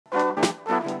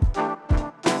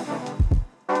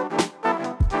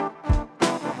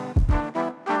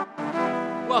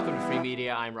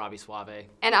Robby Soave.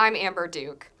 And I'm Amber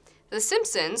Duke. The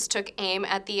Simpsons took aim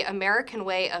at the American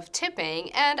way of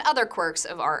tipping and other quirks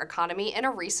of our economy in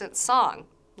a recent song.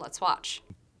 Let's watch.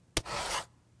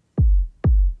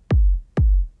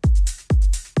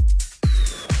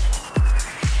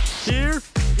 Here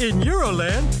in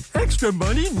Euroland, extra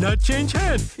money, not change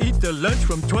hand. Eat the lunch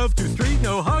from 12 to 3,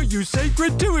 know how you say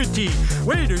gratuity.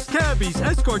 Waiters, cabbies,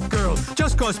 escort girl,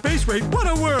 just cost space rate, what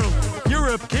a world.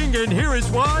 Europe king, and here is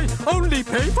why, only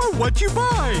pay for what you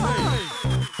buy.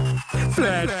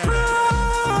 Flat price.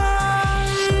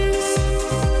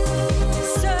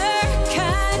 Sir,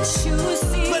 can't you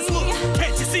see? Let's look,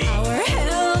 can't you see? Our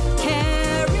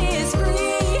healthcare is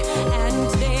free, and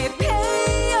they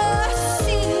pay us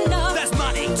enough. That's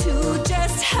money. To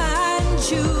just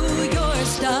hand you your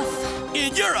stuff.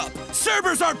 In Europe,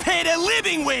 servers are paid a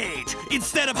living wage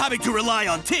instead of having to rely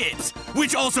on tips,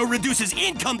 which also reduces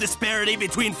income disparity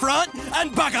between front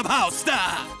and back of house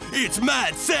staff. It's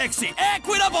mad sexy,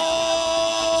 equitable!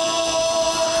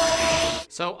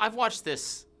 So I've watched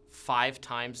this 5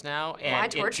 times now, and Why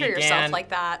torture yourself like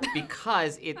that?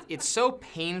 Because it's so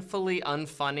painfully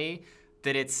unfunny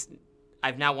that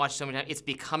I've now watched so many times, it's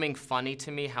becoming funny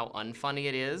to me how unfunny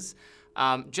it is.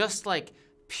 Just like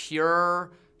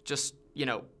pure,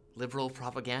 liberal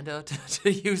propaganda,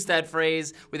 to use that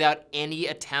phrase, without any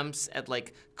attempts at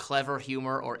like clever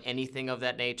humor or anything of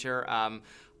that nature.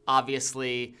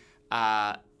 Obviously,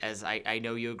 as I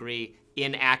know you agree,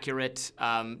 inaccurate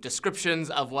descriptions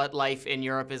of what life in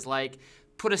Europe is like.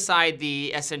 Put aside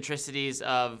the eccentricities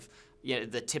of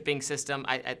the tipping system.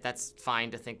 That's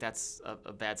fine to think that's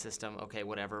a bad system. Okay,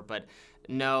 whatever. But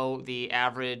no, the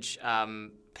average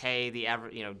pay, the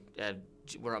average,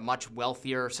 we're a much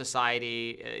wealthier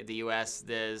society, the U.S.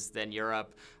 is than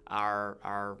Europe.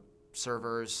 Our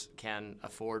servers can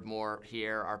afford more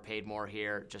here, are paid more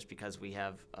here, just because we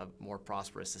have a more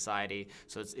prosperous society.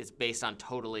 So it's based on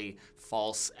totally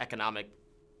false economic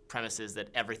premises that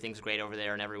everything's great over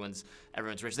there and everyone's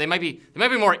rich. They might be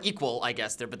more equal, I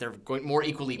guess, but they're going more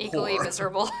equally poor. Equally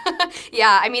miserable.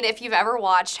 Yeah, I mean, if you've ever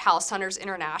watched House Hunters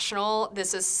International,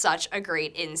 this is such a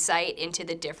great insight into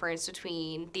the difference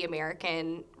between the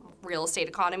American real estate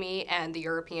economy and the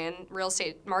European real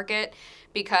estate market,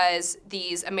 because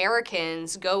these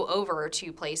Americans go over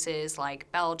to places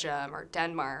like Belgium or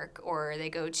Denmark, or they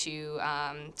go to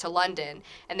London,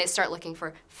 and they start looking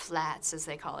for flats, as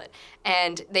they call it.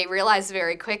 And they realize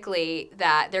very quickly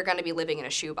that they're going to be living in a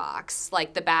shoebox.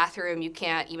 Like the bathroom, you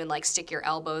can't even like stick your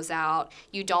elbows out.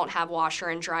 You don't have washer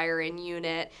and dryer in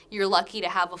unit. You're lucky to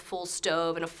have a full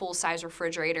stove and a full-size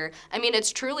refrigerator. I mean,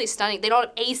 it's truly stunning. They don't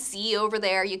have AC over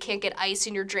there. You can't get ice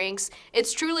in your drinks.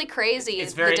 It's truly crazy,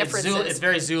 the differences. It's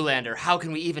very Zoolander. How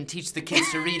can we even teach the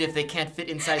kids to read if they can't fit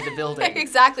inside the building?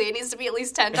 Exactly. It needs to be at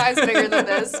least 10 times bigger than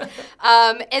this.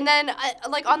 And then,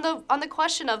 like on the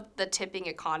question of the tipping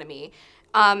economy,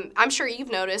 I'm sure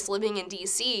you've noticed living in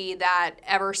DC that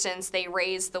ever since they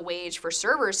raised the wage for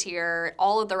servers here,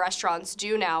 all of the restaurants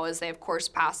do now is they, of course,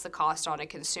 pass the cost on to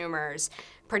consumers.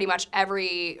 Pretty much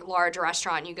every large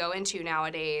restaurant you go into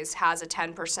nowadays has a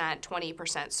 10%,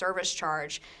 20% service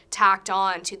charge tacked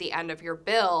on to the end of your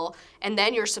bill, and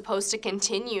then you're supposed to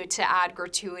continue to add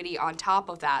gratuity on top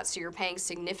of that, so you're paying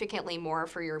significantly more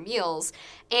for your meals.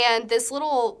 And this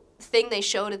little thing they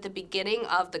showed at the beginning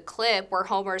of the clip where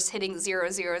Homer's hitting 000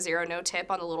 no tip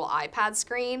on the little iPad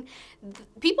screen,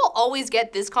 people always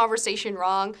get this conversation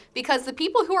wrong, because the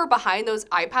people who are behind those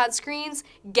iPad screens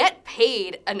get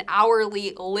paid an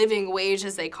hourly living wage,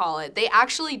 as they call it. They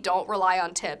actually don't rely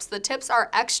on tips. The tips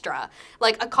are extra.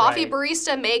 Like a coffee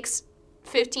barista makes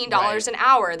 $15 an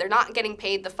hour. They're not getting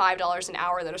paid the $5 an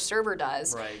hour that a server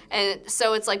does. Right. And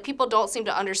so it's like people don't seem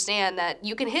to understand that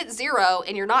you can hit 0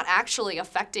 and you're not actually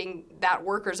affecting that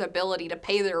worker's ability to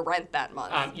pay their rent that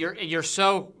month. You're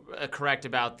so correct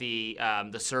about the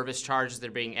service charges that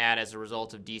are being added as a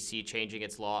result of DC changing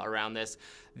its law around this.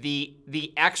 The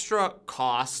extra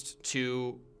cost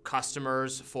to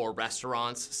customers for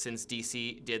restaurants since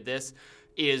DC did this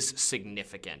is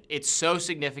significant. It's so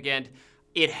significant,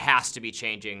 it has to be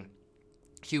changing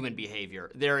human behavior.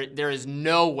 There is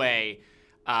no way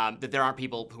that there aren't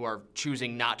people who are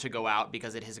choosing not to go out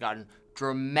because it has gotten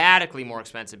dramatically more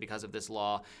expensive because of this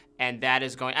law, and that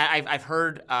is going. I've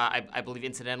heard, I believe,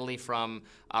 incidentally, from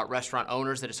restaurant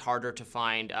owners that it's harder to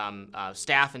find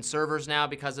staff and servers now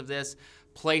because of this.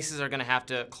 Places are going to have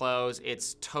to close.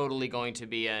 It's totally going to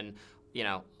be an,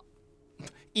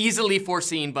 easily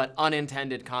foreseen but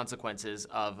unintended consequences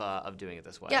of doing it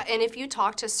this way. Yeah, and if you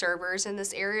talk to servers in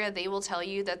this area, they will tell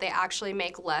you that they actually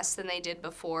make less than they did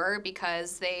before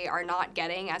because they are not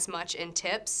getting as much in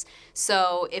tips.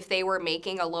 So if they were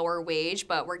making a lower wage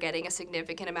but were getting a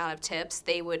significant amount of tips,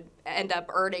 they would end up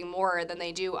earning more than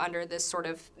they do under this sort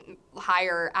of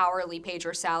higher hourly paid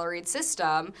or salaried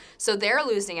system. So they're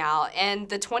losing out. And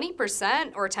the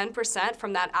 20% or 10%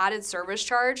 from that added service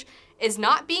charge is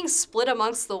not being split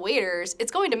amongst the waiters,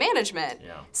 it's going to management.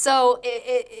 Yeah. So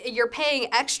you're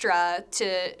paying extra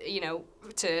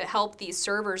to help these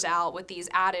servers out with these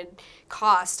added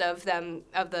cost of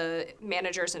the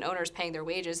managers and owners paying their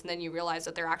wages, and then you realize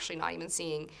that they're actually not even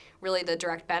seeing really the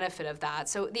direct benefit of that.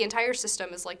 So the entire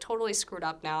system is like totally screwed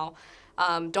up now.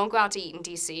 Don't go out to eat in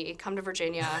DC. Come to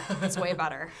Virginia. It's way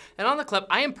better. And on the clip,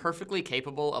 I am perfectly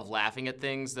capable of laughing at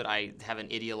things that I have an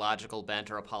ideological bent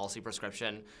or a policy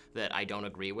prescription that I don't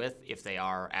agree with if they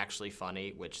are actually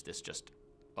funny, which this just,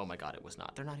 oh my God, it was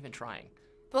not. They're not even trying.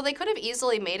 Well, they could have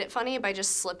easily made it funny by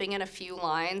just slipping in a few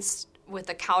lines with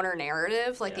a counter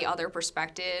narrative, like the other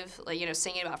perspective, like,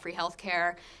 singing about free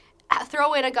healthcare.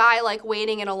 Throw in a guy like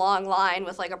waiting in a long line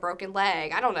with like a broken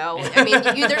leg. I don't know. I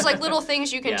mean, there's like little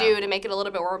things you can do to make it a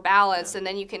little bit more balanced, and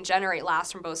then you can generate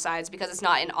laughs from both sides because it's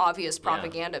not an obvious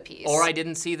propaganda piece. Or I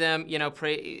didn't see them,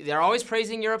 they're always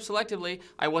praising Europe selectively.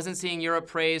 I wasn't seeing Europe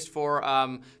praised for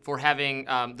having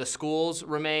the schools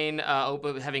remain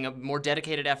open, having a more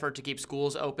dedicated effort to keep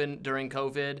schools open during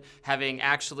COVID, having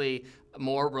actually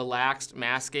more relaxed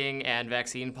masking and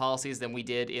vaccine policies than we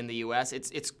did in the U.S.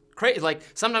 It's crazy. Like,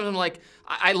 sometimes I'm like,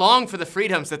 I long for the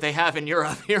freedoms that they have in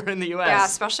Europe here in the U.S. Yeah,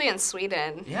 especially in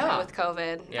Sweden with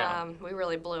COVID. Yeah. We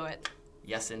really blew it.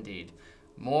 Yes, indeed.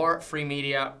 More free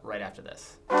media right after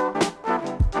this.